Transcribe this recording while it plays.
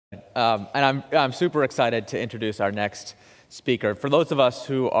And I'm super excited to introduce our next speaker. For those of us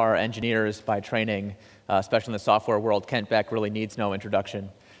who are engineers by training, especially in the software world, Kent Beck really needs no introduction.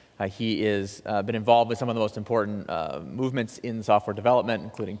 He has been involved with some of the most important movements in software development,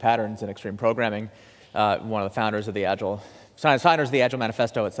 including patterns and extreme programming. One of the founders of the Agile, signers of the Agile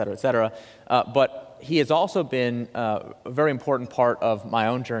Manifesto, et cetera, et cetera. But he has also been a very important part of my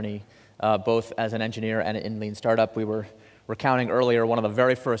own journey, both as an engineer and in Lean Startup. We were recounting earlier one of the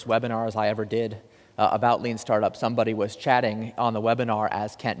very first webinars I ever did about Lean Startup. Somebody was chatting on the webinar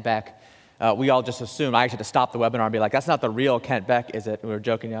as Kent Beck. We all just assumed, I actually had to stop the webinar and be like, that's not the real Kent Beck, is it? We were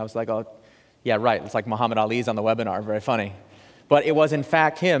joking. I was like, oh, yeah, right. It's like Muhammad Ali's on the webinar. Very funny. But it was, in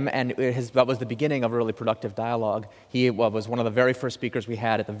fact, him, and that was the beginning of a really productive dialogue. He was one of the very first speakers we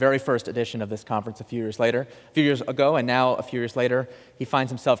had at the very first edition of this conference a few years ago, and now, a few years later, he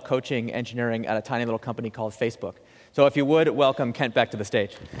finds himself coaching engineering at a tiny little company called Facebook. So if you would, welcome Kent Beck to the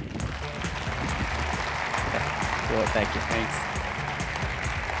stage. Thank you.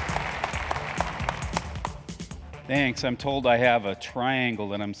 Thanks. I'm told I have a triangle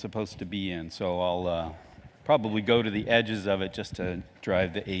that I'm supposed to be in, so I'll probably go to the edges of it just to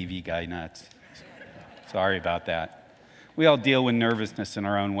drive the AV guy nuts. Sorry about that. We all deal with nervousness in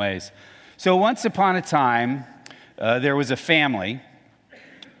our own ways. So once upon a time, there was a family,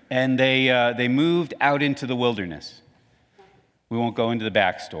 and they moved out into the wilderness. We won't go into the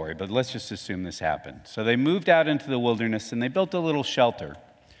backstory, but let's just assume this happened. So they moved out into the wilderness, and they built a little shelter.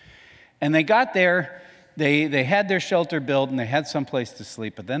 And they got there, they had their shelter built, and they had some place to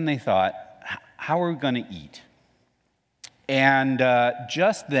sleep, but then they thought, how are we going to eat? And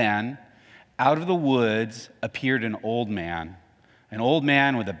just then, out of the woods appeared an old man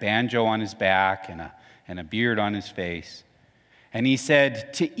with a banjo on his back and a beard on his face. And he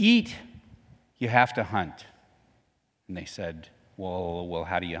said, to eat, you have to hunt. And they said, well,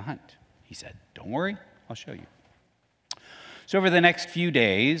 how do you hunt? He said, don't worry, I'll show you. So over the next few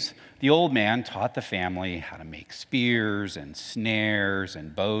days, the old man taught the family how to make spears and snares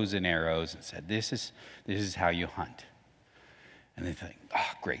and bows and arrows and said, this is how you hunt. And they think,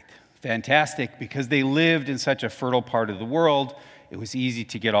 oh, great, fantastic, because they lived in such a fertile part of the world, it was easy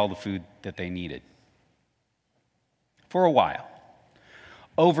to get all the food that they needed. For a while.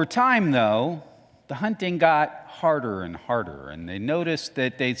 Over time, though, the hunting got harder and harder, and they noticed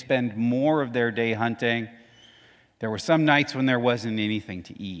that they'd spend more of their day hunting. There were some nights when there wasn't anything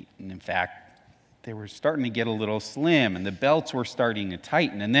to eat, and in fact, they were starting to get a little slim, and the belts were starting to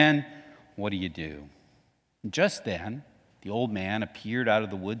tighten, and then, what do you do? Just then, the old man appeared out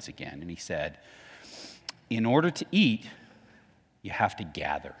of the woods again, and he said, in order to eat, you have to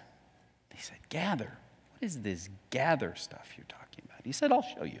gather. They said, gather? What is this gather stuff you're talking about? He said, I'll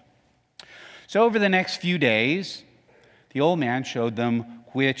show you. So over the next few days, the old man showed them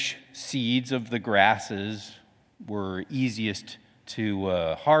which seeds of the grasses were easiest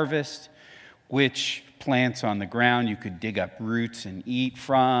to harvest, which plants on the ground you could dig up roots and eat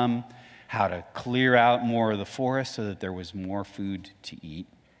from, how to clear out more of the forest so that there was more food to eat.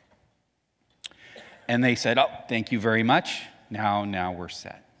 And they said, oh, thank you very much. Now we're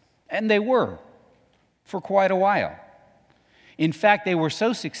set. And they were for quite a while. In fact, they were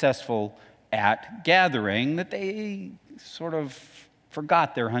so successful at gathering that they sort of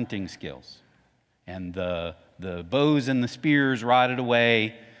forgot their hunting skills. And the bows and the spears rotted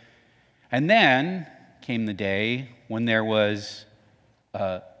away. And then came the day when there was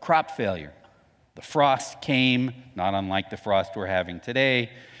crop failure. The frost came, not unlike the frost we're having today,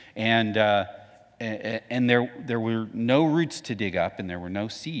 and there were no roots to dig up, and there were no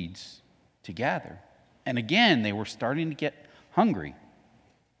seeds to gather. And again, they were starting to get hungry.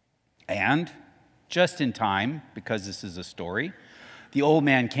 And just in time, because this is a story, the old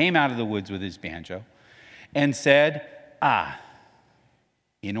man came out of the woods with his banjo and said,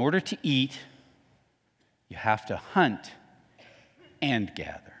 in order to eat, you have to hunt and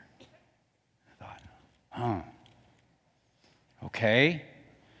gather. I thought, okay.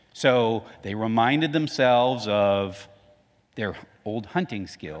 So they reminded themselves of their old hunting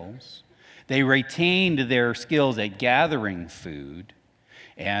skills. They retained their skills at gathering food.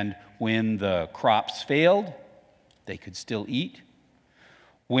 And when the crops failed, they could still eat.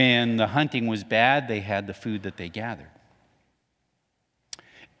 When the hunting was bad, they had the food that they gathered.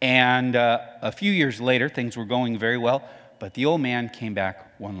 And a few years later, things were going very well, but the old man came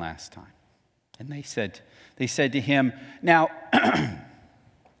back one last time. And they said to him, now,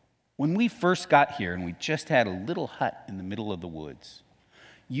 when we first got here and we just had a little hut in the middle of the woods,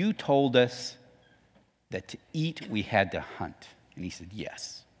 you told us that to eat we had to hunt. And he said,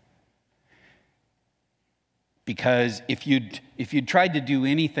 yes. Because if you'd tried to do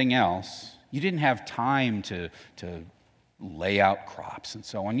anything else, you didn't have time to lay out crops and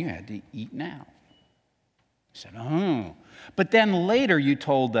so on. You had to eat now. He said, oh. But then later you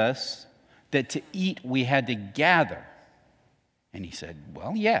told us that to eat we had to gather. And he said,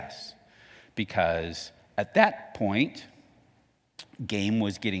 well, yes, because at that point, game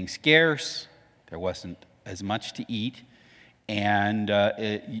was getting scarce, there wasn't as much to eat, and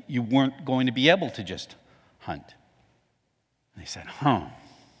you weren't going to be able to just hunt. And they said, huh.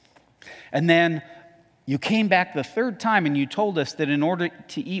 And then you came back the third time and you told us that in order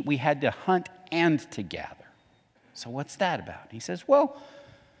to eat, we had to hunt and to gather. So what's that about? He says, well,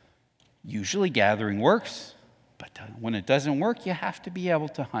 usually gathering works, but when it doesn't work, you have to be able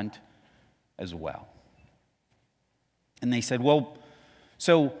to hunt as well. And they said, well,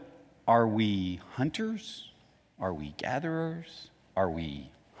 so are we hunters? Are we gatherers? Are we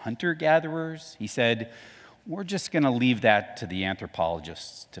hunter-gatherers? He said, we're just going to leave that to the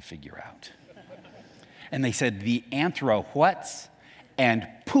anthropologists to figure out. And they said, the anthro-whats? And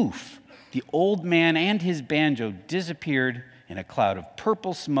poof, the old man and his banjo disappeared in a cloud of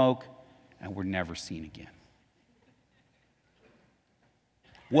purple smoke and were never seen again.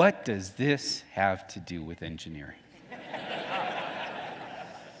 What does this have to do with engineering?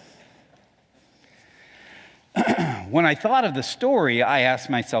 When I thought of the story, I asked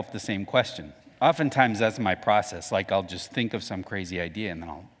myself the same question. Oftentimes, that's my process. Like, I'll just think of some crazy idea, and then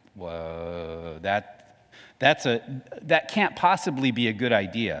whoa, that can't possibly be a good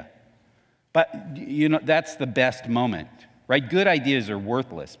idea. But, you know, that's the best moment, right? Good ideas are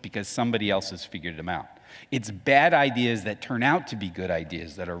worthless because somebody else has figured them out. It's bad ideas that turn out to be good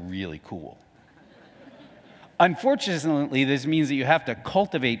ideas that are really cool. Unfortunately, this means that you have to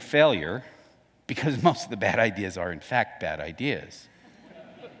cultivate failure because most of the bad ideas are, in fact, bad ideas.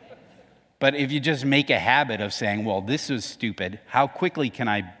 But if you just make a habit of saying, well, this is stupid, how quickly can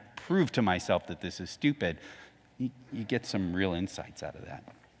I prove to myself that this is stupid? You get some real insights out of that.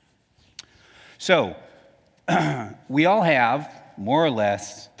 So, we all have, more or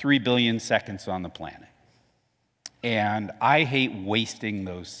less, 3 billion seconds on the planet. And I hate wasting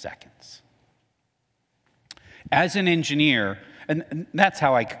those seconds. As an engineer, and that's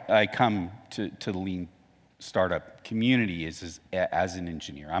how I come to the lean startup community is as an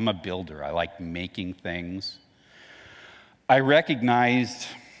engineer. I'm a builder. I like making things. I recognized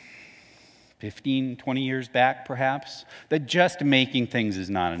 15, 20 years back, perhaps, that just making things is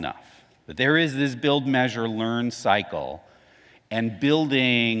not enough. That there is this build, measure, learn cycle, and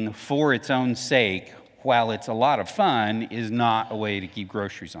building for its own sake, while it's a lot of fun, is not a way to keep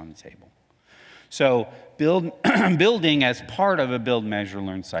groceries on the table. So building as part of a build, measure,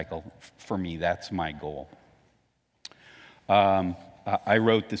 learn cycle, for me, that's my goal. I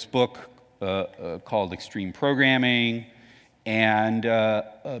wrote this book called Extreme Programming, and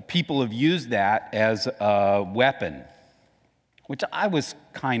people have used that as a weapon, which I was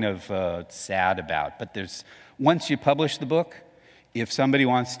kind of sad about. But once you publish the book, if somebody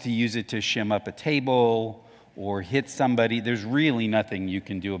wants to use it to shim up a table or hit somebody, there's really nothing you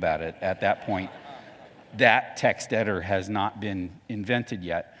can do about it at that point. That text editor has not been invented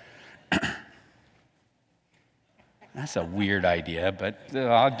yet. That's a weird idea, but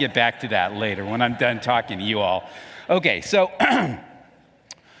I'll get back to that later when I'm done talking to you all. Okay, so,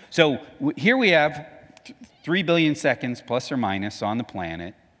 here we have 3 billion seconds plus or minus on the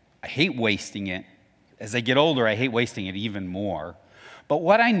planet. I hate wasting it. As I get older, I hate wasting it even more. But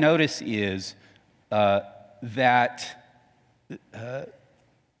what I notice is that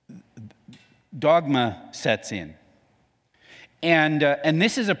dogma sets in. And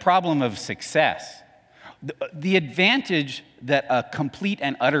this is a problem of success. The advantage that a complete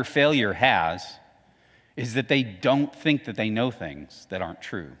and utter failure has is that they don't think that they know things that aren't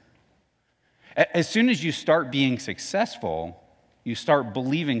true. As soon as you start being successful, you start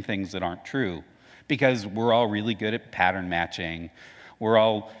believing things that aren't true because we're all really good at pattern matching. We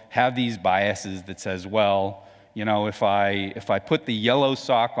all have these biases that says, well, you know, if I put the yellow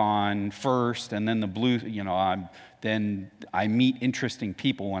sock on first and then the blue, you know, then I meet interesting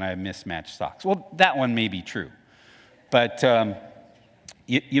people when I have mismatched socks. Well, that one may be true. But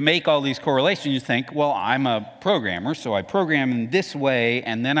you make all these correlations. You think, well, I'm a programmer, so I program in this way,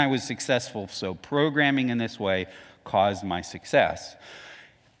 and then I was successful. So programming in this way caused my success.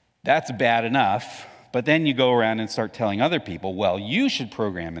 That's bad enough. But then you go around and start telling other people, well, you should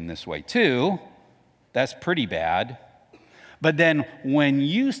program in this way too. That's pretty bad. But then when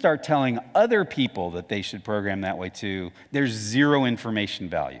you start telling other people that they should program that way too, there's zero information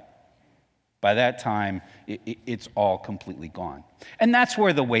value. By that time, it's all completely gone. And that's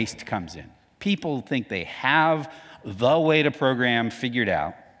where the waste comes in. People think they have the way to program figured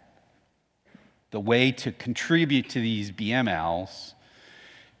out, the way to contribute to these BMLs,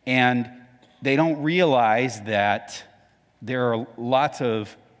 and they don't realize that there's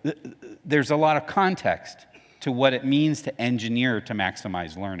a lot of context to what it means to engineer to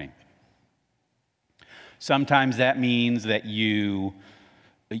maximize learning. Sometimes that means that you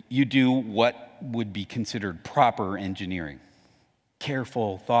do what would be considered proper engineering.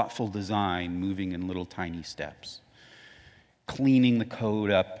 Careful, thoughtful design, moving in little tiny steps. Cleaning the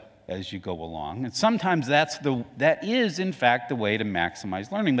code up as you go along. And sometimes that is, in fact, the way to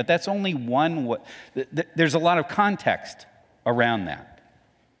maximize learning. But that's only one. There's a lot of context around that.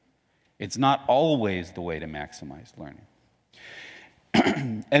 It's not always the way to maximize learning.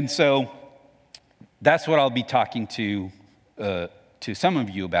 And so that's what I'll be talking to some of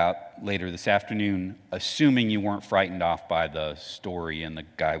you about later this afternoon, assuming you weren't frightened off by the story and the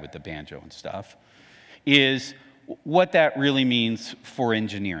guy with the banjo and stuff, is what that really means for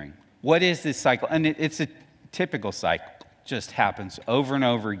engineering. What is this cycle? And it's a typical cycle, just happens over and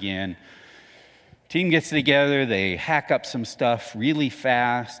over again. Team gets together, they hack up some stuff really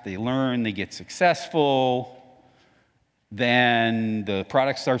fast, they learn, they get successful, then the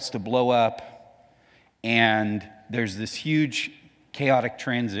product starts to blow up, and there's this huge chaotic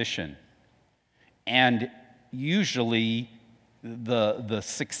transition. And usually the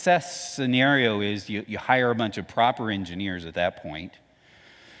success scenario is you hire a bunch of proper engineers at that point.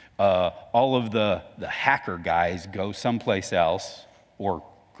 All of the hacker guys go someplace else, or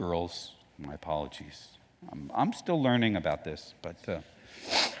girls, my apologies. I'm still learning about this, but I'm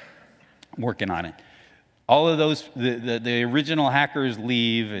working on it. All of those, the original hackers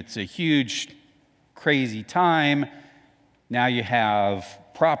leave. It's a huge, crazy time. Now you have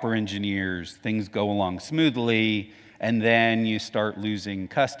proper engineers, things go along smoothly, and then you start losing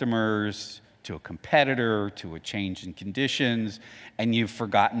customers to a competitor, to a change in conditions, and you've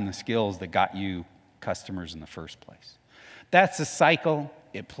forgotten the skills that got you customers in the first place. That's a cycle.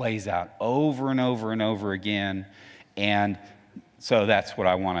 It plays out over and over and over again, and so that's what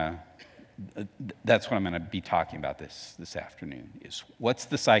I'm going to be talking about this afternoon, is what's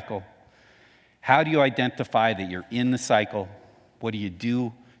the cycle? How do you identify that you're in the cycle? What do you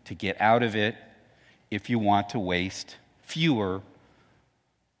do to get out of it if you want to waste fewer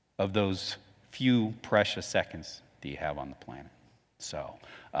of those few precious seconds that you have on the planet? So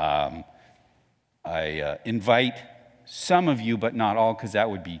I invite some of you, but not all, because that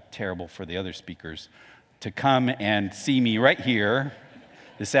would be terrible for the other speakers, to come and see me right here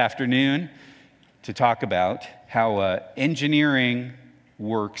this afternoon to talk about how engineering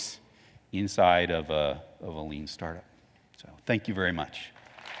works inside of a lean startup. So thank you very much.